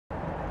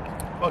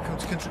Welcome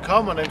to Country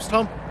Car, my name's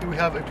Tom. Here we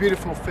have a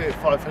beautiful Fiat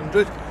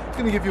 500. I'm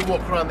going to give you a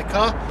walk around the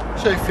car,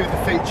 show you a few of the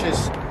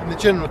features and the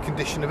general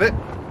condition of it.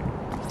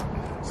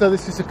 So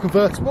this is a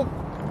convertible,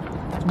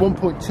 it's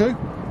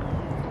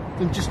 1.2,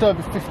 done just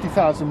over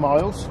 50,000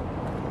 miles.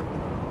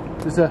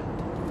 There's a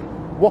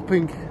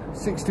whopping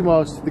 60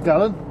 miles to the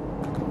gallon.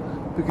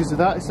 Because of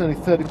that, it's only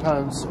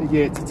 £30 a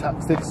year to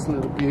tax this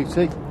little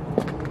beauty.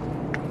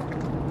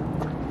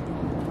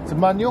 It's a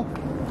manual,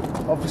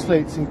 obviously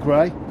it's in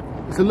grey.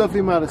 It's a lovely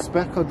amount of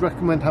spec. I'd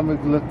recommend having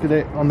a look at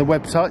it on the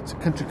website,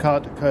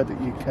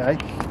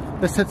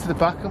 countrycar.co.uk. Let's head to the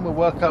back and we'll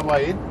work our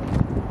way in.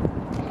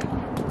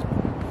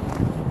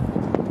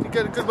 You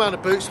get a good amount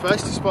of boot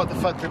space despite the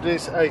fact that it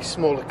is a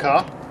smaller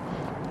car.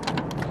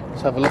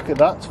 Let's have a look at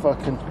that, if I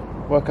can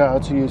work out how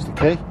to use the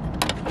key.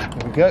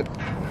 There we go.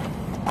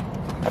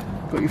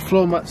 Got your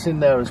floor mats in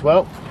there as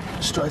well.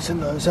 Straighten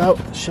those out,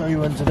 show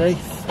you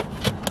underneath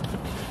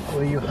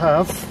where you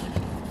have,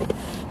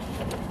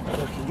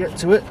 if I can get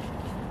to it,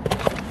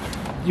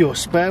 your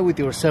spare with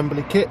your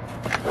assembly kit.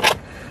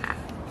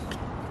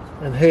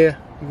 And here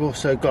you've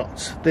also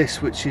got this,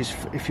 which is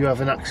if you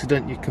have an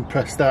accident you can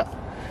press that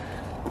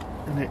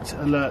and it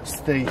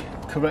alerts the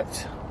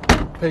correct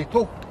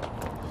people.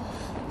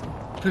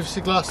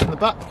 Privacy glass in the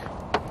back.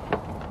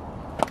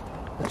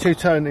 A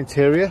two-tone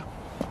interior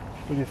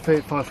with your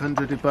Fiat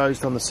 500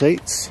 embossed on the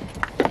seats.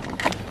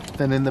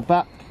 Then in the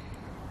back,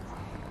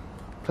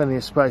 plenty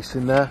of space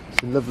in there,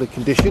 it's in lovely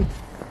condition.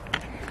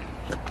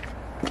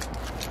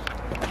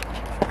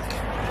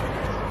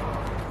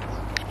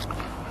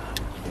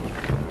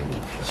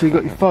 So you've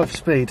got your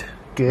 5-speed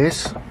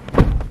gears.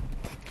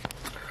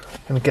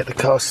 Going to get the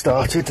car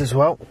started as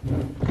well.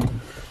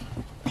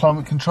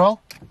 Climate control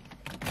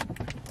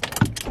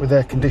with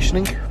air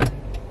conditioning.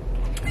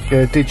 Get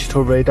a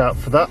digital readout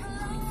for that.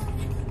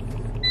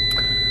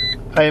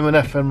 AM and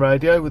FM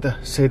radio with a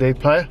CD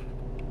player.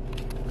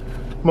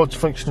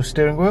 Multifunctional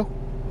steering wheel.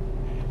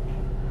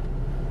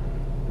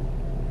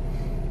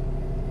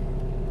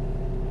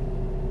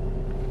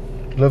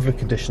 Lovely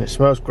condition, it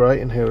smells great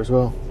in here as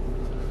well.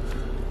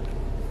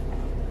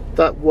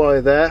 That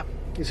wire there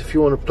is if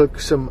you want to plug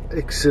some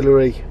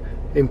auxiliary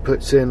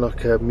inputs in,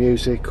 like a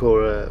music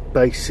or a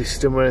bass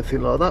system or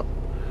anything like that.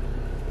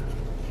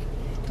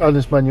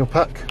 Owner's manual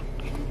pack.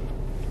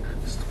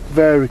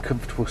 Very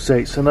comfortable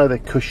seats. I know they're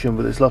cushioned,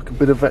 but there's like a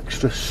bit of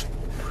extra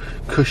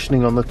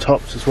cushioning on the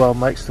tops as well,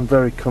 makes them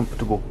very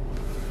comfortable.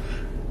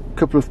 A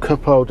couple of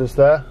cup holders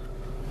there,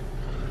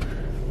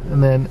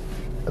 and then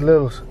a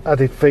little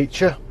added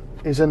feature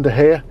is under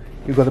here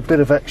you've got a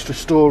bit of extra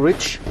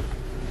storage,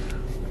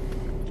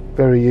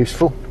 very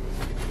useful.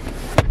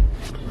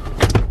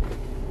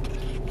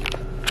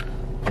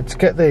 Let's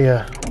get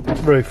the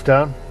roof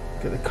down,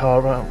 get the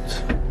car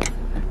out,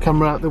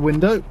 camera out the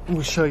window, and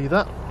we'll show you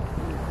that.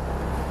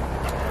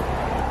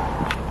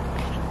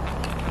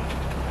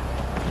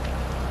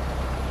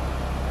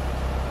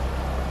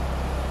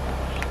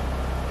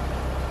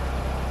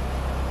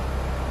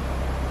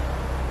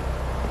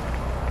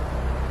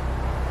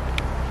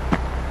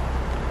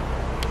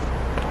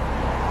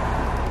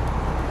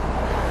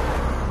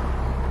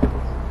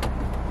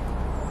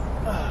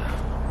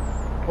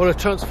 What a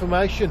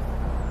transformation.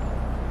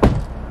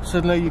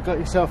 Suddenly you've got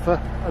yourself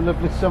a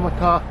lovely summer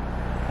car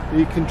that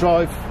you can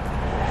drive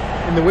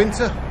in the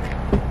winter.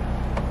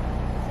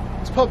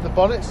 Let's pop the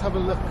bonnets, have a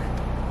look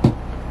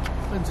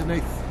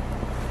underneath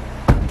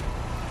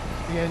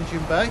the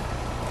engine bay.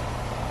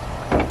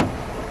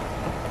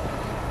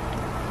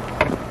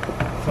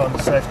 Find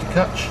the safety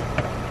catch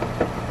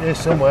here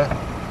somewhere.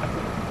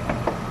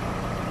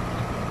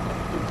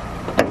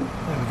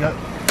 There we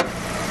go.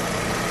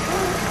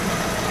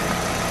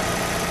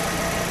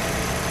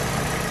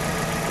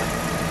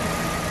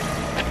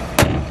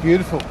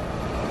 Beautiful.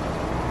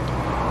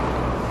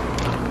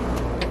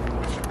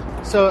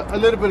 So a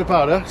little bit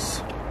about us.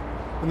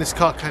 When this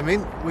car came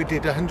in, we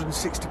did a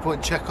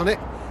 160-point check on it.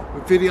 We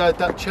videoed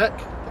that check.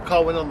 The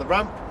car went on the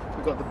ramp.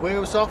 We got the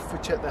wheels off. We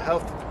checked the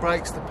health of the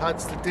brakes, the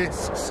pads, the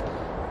discs,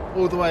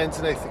 all the way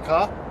underneath the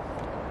car.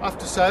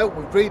 After sale,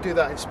 we redo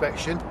that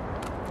inspection.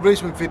 The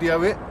reason we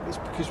video it is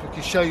because we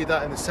can show you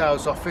that in the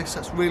sales office.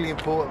 That's really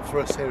important for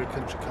us here at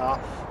Country Car,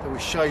 that we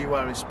show you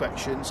our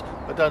inspections.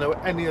 I don't know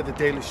any other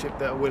dealership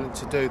that are willing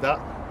to do that,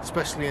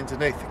 especially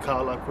underneath the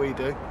car like we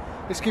do.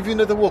 Let's give you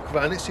another walk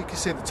around it so you can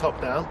see the top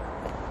down.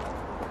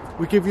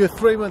 We give you a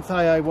 3-month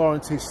AA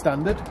warranty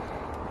standard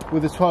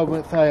with a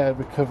 12-month AA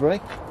recovery.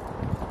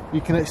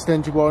 You can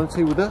extend your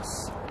warranty with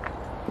us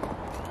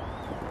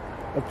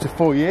up to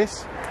 4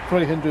 years,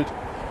 300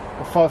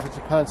 or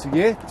 £500 a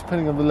year,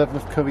 depending on the level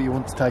of cover you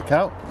want to take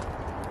out.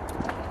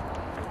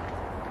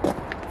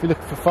 If you're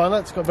looking for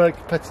finance, got very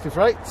competitive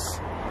rates.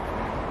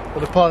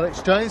 But a part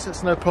exchange,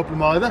 that's no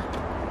problem either.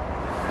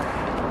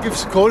 Give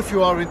us a call if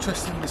you are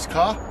interested in this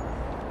car.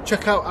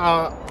 Check out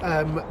our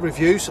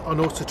reviews on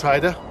Auto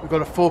Trader. We've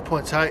got a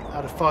 4.8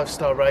 out of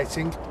 5-star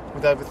rating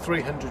with over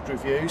 300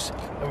 reviews,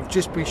 and we've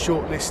just been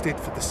shortlisted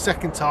for the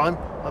 2nd time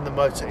on the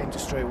Motor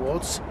Industry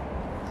Awards.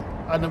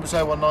 Our number's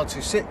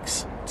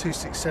 01926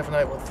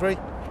 267813.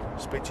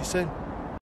 Speak to you soon.